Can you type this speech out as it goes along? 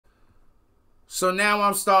So now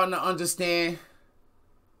I'm starting to understand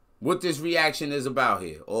what this reaction is about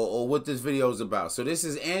here, or what this video is about. So this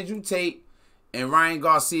is Andrew Tate and Ryan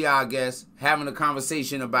Garcia, I guess, having a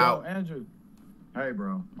conversation about... Bro, Andrew. Hey,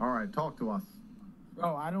 bro. All right, talk to us.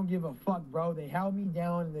 Bro, I don't give a fuck, bro. They held me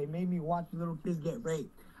down and they made me watch little kids get raped.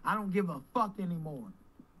 I don't give a fuck anymore.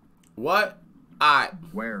 What? Alright.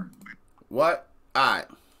 Where? What? Alright.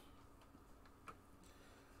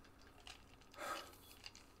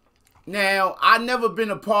 Now, I never been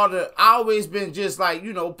a part of... I always been just like,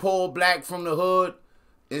 you know, poor, black, from the hood,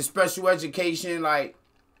 in special education, like,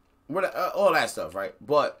 what, all that stuff, right?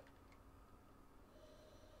 But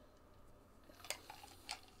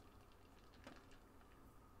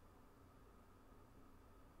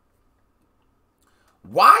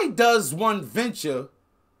why does one venture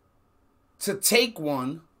to take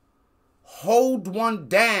one, hold one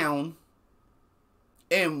down,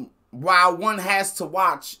 and while one has to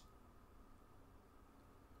watch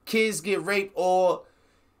kids get raped? Or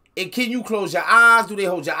can you close your eyes? Do they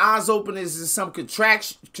hold your eyes open? Is there some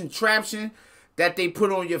contraption that they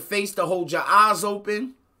put on your face to hold your eyes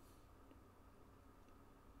open?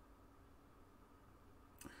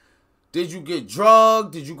 Did you get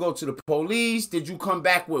drugged? Did you go to the police? Did you come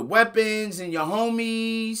back with weapons and your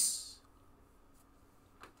homies?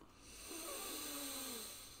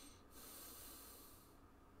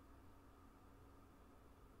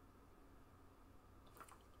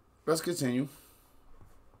 Let's continue.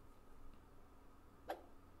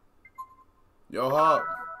 Yo, Hub.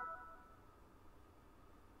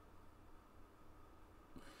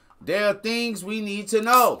 There are things we need to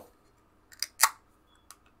know.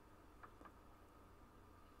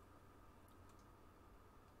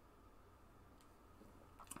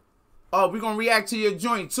 Oh, we gonna react to your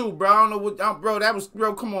joint too, bro. I don't know what, bro. That was,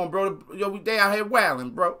 bro. Come on, bro. Yo, they out here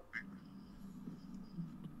wilding, bro.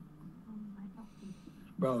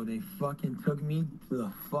 Bro, they fucking took me to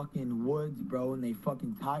the fucking woods, bro, and they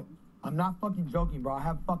fucking tied. I'm not fucking joking, bro. I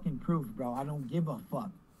have fucking proof, bro. I don't give a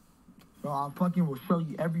fuck. Bro, I fucking will show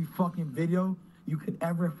you every fucking video you could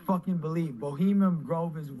ever fucking believe. Bohemian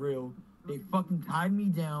Grove is real. They fucking tied me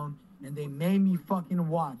down, and they made me fucking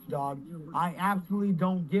watch, dog. I absolutely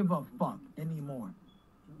don't give a fuck anymore.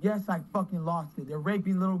 Yes, I fucking lost it. They're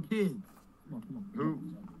raping little kids.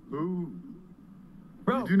 Who?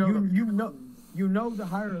 Bro, you know the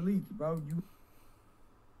higher elites, bro.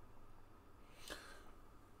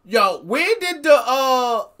 Yo, where did the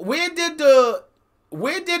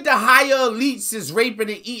higher elites is raping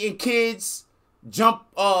and eating kids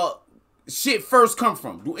shit first come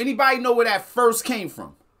from? Do anybody know where that first came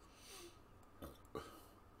from?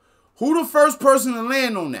 Who the first person to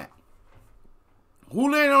land on that? Who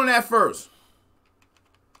landed on that first?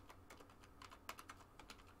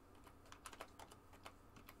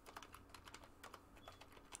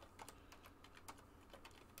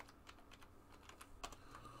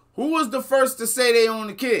 Who was the first to say they own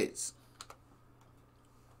the kids?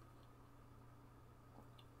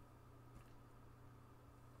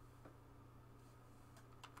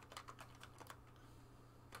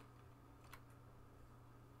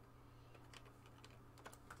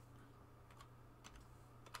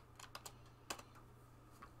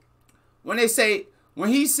 When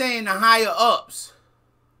he's saying the higher ups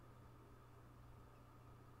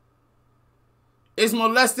is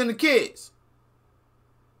molesting the kids.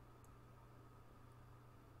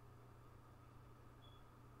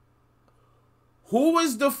 Who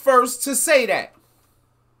was the first to say that?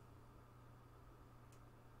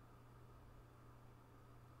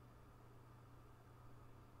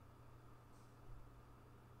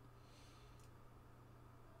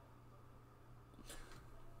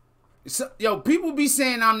 So, yo, people be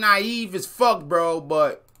saying I'm naive as fuck, bro,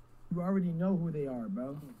 but you already know who they are,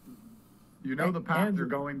 bro. You know the path you're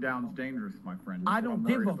going down is dangerous, my friend. I don't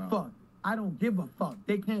give a fuck. I don't give a fuck.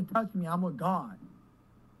 They can't touch me. I'm a god.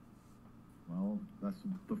 Well, that's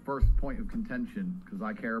the first point of contention, because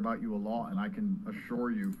I care about you a lot, and I can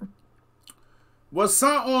assure you from... Was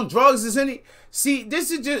son on drugs? Is any... See,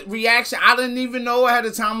 this is just reaction. I didn't even know ahead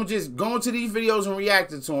of time. I'm just going to these videos and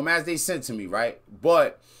reacting to them as they sent to me, right?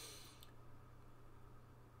 But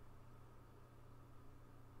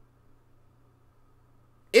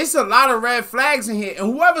it's a lot of red flags in here.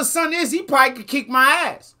 And whoever son is, he probably could kick my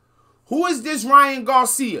ass. Who is this Ryan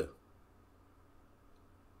Garcia?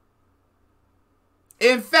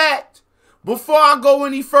 In fact, before I go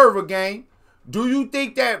any further, gang, do you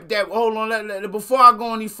think that hold on, before I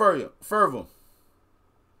go any further,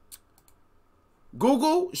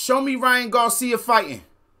 Google, show me Ryan Garcia fighting.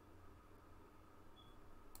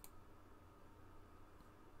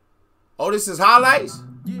 Oh, this is highlights?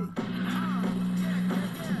 Yeah.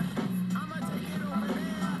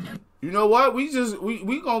 You know what? We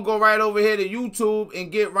gonna go right over here to YouTube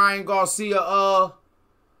and get Ryan Garcia.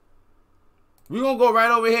 We gonna go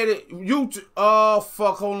right over here to YouTube. Oh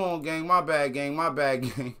fuck! Hold on, gang. My bad, gang. My bad,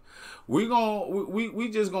 gang. We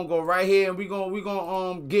just gonna go right here and we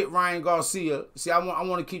gonna get Ryan Garcia. See, I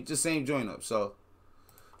want to keep the same joint up, so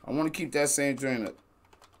I want to keep that same joint up.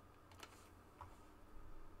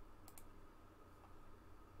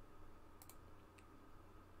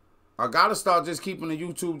 I gotta start just keeping the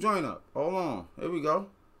YouTube joint up. Hold on. Here we go.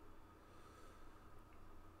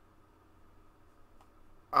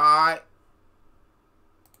 Alright.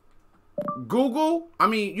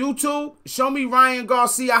 YouTube, show me Ryan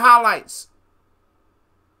Garcia highlights.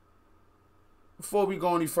 Before we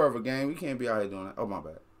go any further, gang. We can't be out here doing that. Oh, my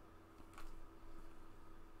bad.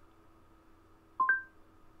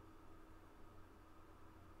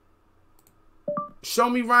 Show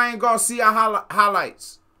me Ryan Garcia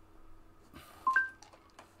highlights.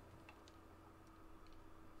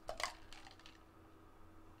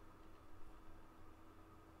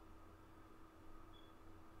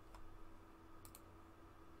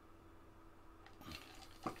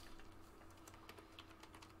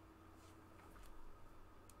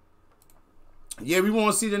 Yeah, we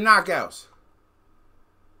want to see the knockouts.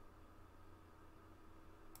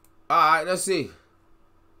 All right, let's see.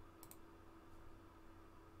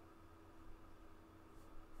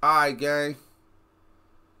 All right, gang.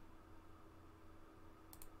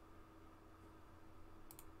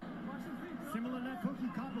 Similar left hook he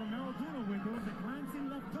caught Romero doing with. There was a glancing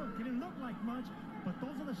left hook. Didn't look like much, but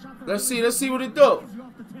those are the shots. Let's see what it do.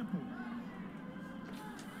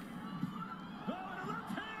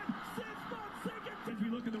 As we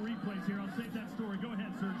look at the replays here, I'll save that story. Go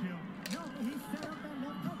ahead, Sergio. No, he set up that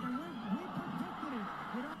left hook, and we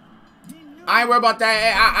predicted it. I ain't worried about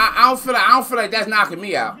that. I don't feel like that's knocking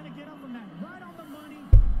me out.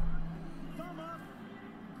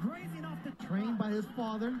 Trained by his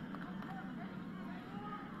father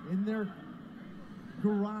in their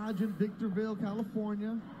garage in Victorville,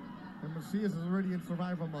 California, and Macias is already in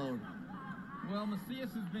survival mode. Well,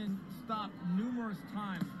 Macias has been stopped numerous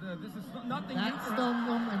times. This is nothing new That for stunned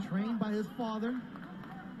him, and trained by his father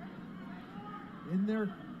in their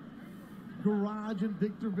garage in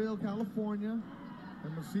Victorville, California,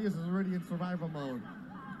 and Macias is already in survival mode.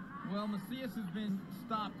 Well, Macias has been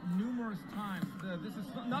stopped numerous times. This is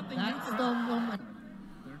nothing new That for stunned him.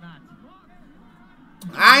 They're not.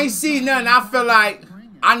 I ain't seen nothing I feel like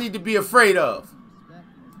I need to be afraid of.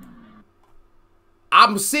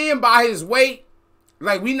 I'm seeing by his weight,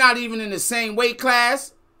 like we not even in the same weight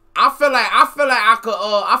class. I feel like I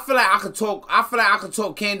could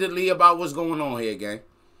talk candidly about what's going on here, gang.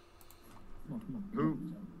 Who?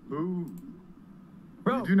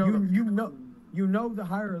 Bro, You know the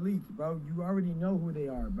higher elites, bro. You already know who they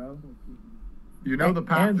are, bro. You know the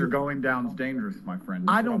path Andrew, you're going down is dangerous, my friend.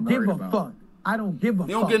 I don't give a fuck. I don't give a fuck.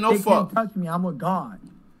 You don't give no they fuck. Can't touch me. I'm a god.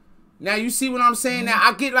 Now you see what I'm saying? Now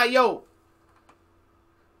I get like, yo,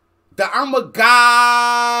 I'm a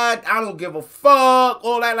god. I don't give a fuck.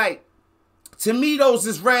 All that, like, to me, those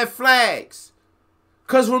is red flags.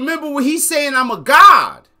 Cause remember when he's saying I'm a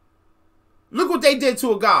god. Look what they did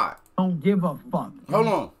to a god. Don't give a fuck. Hold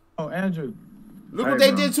on. Oh, Andrew. Look what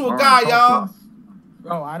they did to a guy, y'all.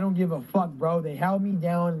 Bro, I don't give a fuck, bro. They held me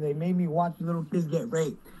down and they made me watch little kids get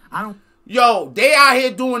raped. I don't. Yo, they out here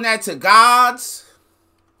doing that to gods.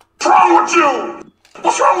 What's wrong with you?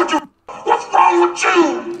 What's wrong with you? What's wrong with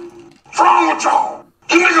you? What's wrong with y'all?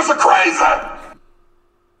 You niggas are crazy.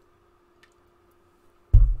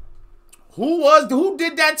 Who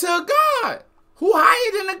did that to a god? Who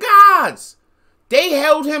higher than the gods? They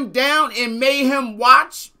held him down and made him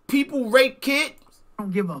watch people rape kids. I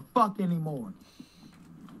don't give a fuck anymore.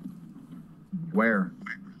 Where?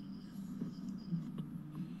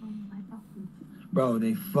 Bro,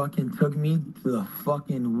 they fucking took me to the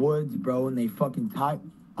fucking woods, bro, and they fucking tied.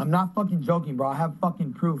 I'm not fucking joking, bro. I have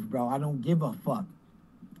fucking proof, bro. I don't give a fuck.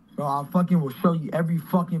 Bro, I fucking will show you every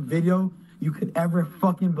fucking video you could ever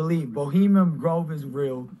fucking believe. Bohemian Grove is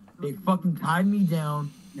real. They fucking tied me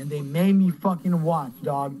down and they made me fucking watch,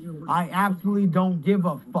 dog. I absolutely don't give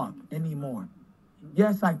a fuck anymore.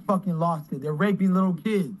 Yes, I fucking lost it. They're raping little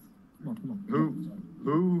kids.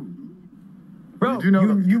 Who? Bro, You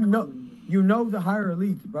know the higher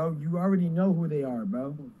elites, bro. You already know who they are,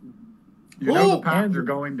 bro. You know the path you're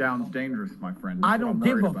going down is dangerous, my friend. I don't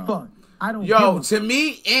give a fuck. I don't. Yo, to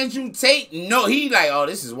me, Andrew Tate, no, he like, oh,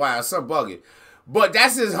 this is wild, some bugging. But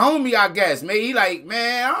that's his homie, I guess. Man, he like,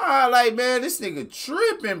 man, man, this nigga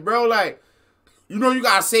tripping, bro. Like, you know, you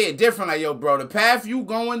gotta say it different. Like, yo, bro, the path you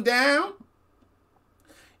going down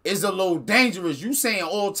is a little dangerous. You saying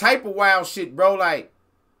all type of wild shit, bro. Like,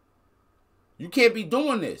 you can't be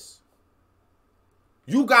doing this.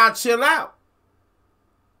 You gotta chill out.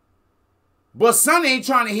 But Sonny ain't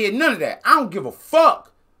trying to hear none of that. I don't give a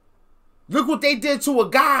fuck. Look what they did to a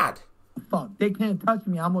god. Fuck, they can't touch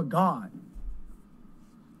me. I'm a god.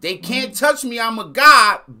 They can't touch me. I'm a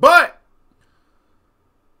god. But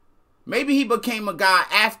maybe he became a god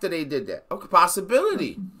after they did that. Okay,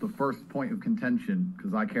 possibility. The first point of contention,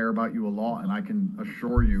 because I care about you a lot, and I can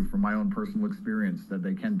assure you from my own personal experience that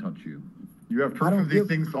they can touch you. You have proof of these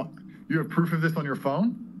things. You have proof of this on your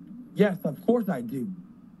phone? Yes, of course I do.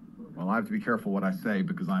 Well, I have to be careful what I say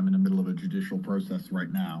because I'm in the middle of a judicial process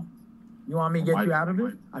right now. You want me to get you out of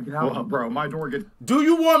it? I can help you. Bro, my door gets... Do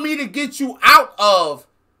you want me to get you out of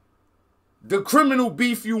the criminal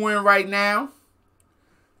beef you in right now?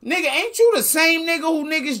 Nigga, ain't you the same nigga who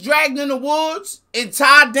niggas dragged in the woods and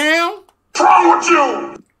tied down? What's wrong with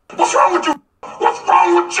you? What's wrong with you? What's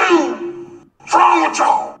wrong with you? What's wrong with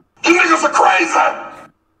y'all? You niggas are crazy.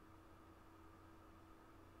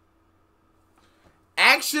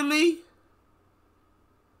 Actually,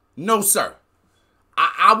 no, sir.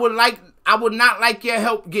 I would not like your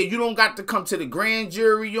help. You don't got to come to the grand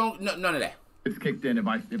jury. You don't, none of that. It's kicked in if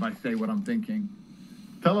I say what I'm thinking.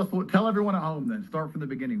 Tell everyone at home then. Start from the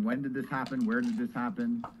beginning. When did this happen? Where did this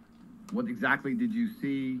happen? What exactly did you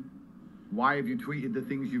see? Why have you tweeted the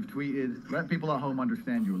things you've tweeted? Let people at home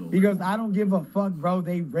understand you a little bit. Because I don't give a fuck, bro.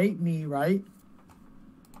 They raped me, right?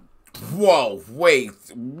 Whoa, wait.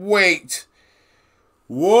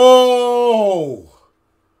 Whoa.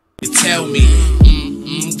 You tell me,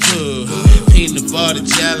 good. Peanut butter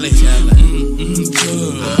jelly,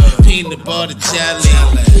 good. Peanut butter jelly.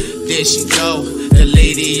 There she go, the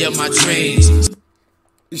lady of my dreams.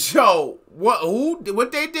 Yo,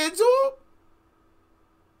 what they did to him?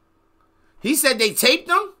 He said they taped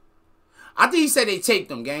him? I think he said they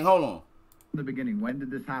taped him, gang. Hold on. From the beginning, when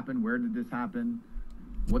did this happen? Where did this happen?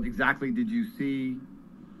 What exactly did you see?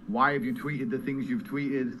 Why have you tweeted the things you've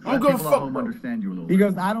tweeted? Let people at home understand you a little bit.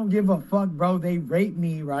 Because I don't give a fuck, bro. They raped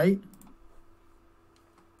me, right?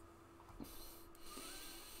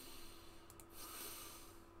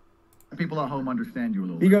 Let people at home understand you a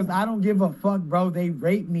little bit. Because I don't give a fuck, bro. They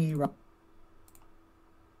raped me, right?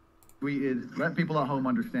 Let people at home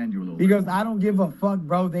understand you a little bit. Because I don't give a fuck,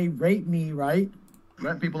 bro. They raped me, right?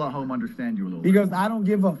 Let people at home understand you a little bit. Because I don't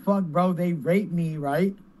give a fuck, bro. They raped me,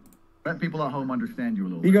 right? Let people at home understand you a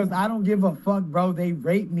little bit. Because I don't give a fuck, bro. They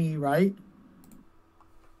raped me, right?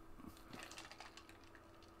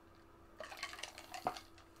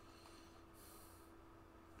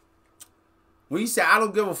 When he said, I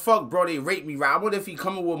don't give a fuck, bro, they raped me, right? I wonder if he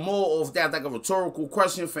coming with more, or if that's like a rhetorical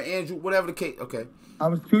question for Andrew, whatever the case. Okay. I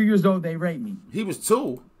was 2 years old, they raped me. He was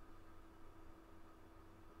 2.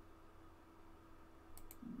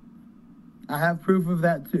 I have proof of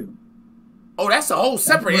that, too. Oh, that's a whole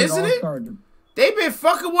separate, isn't it? They been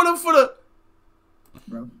fucking with him for the...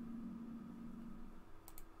 Bro.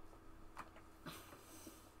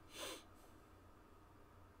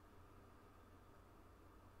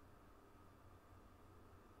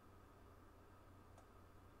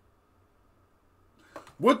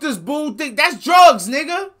 What this bull think? That's drugs,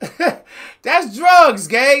 nigga. That's drugs,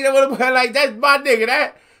 gang. Like, that's my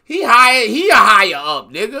nigga. He a higher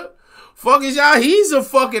up, nigga. Fuck is y'all? He's a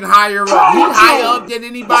fucking higher up. He higher up than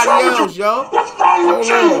anybody else, yo. What's wrong with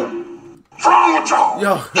you? What's wrong with y'all?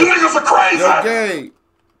 Yo, you niggas are crazy. Yo, gang.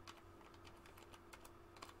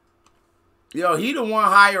 Yo, he the one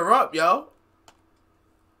higher up, yo.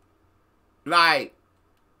 Like,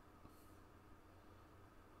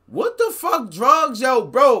 what the fuck drugs, yo,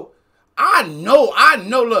 bro? I know,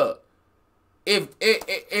 look. If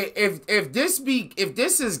this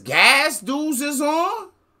is gas dudes is on,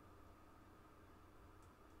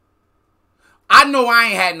 I know I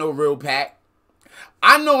ain't had no real pack.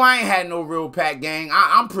 I know I ain't had no real pack, gang.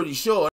 I'm pretty sure.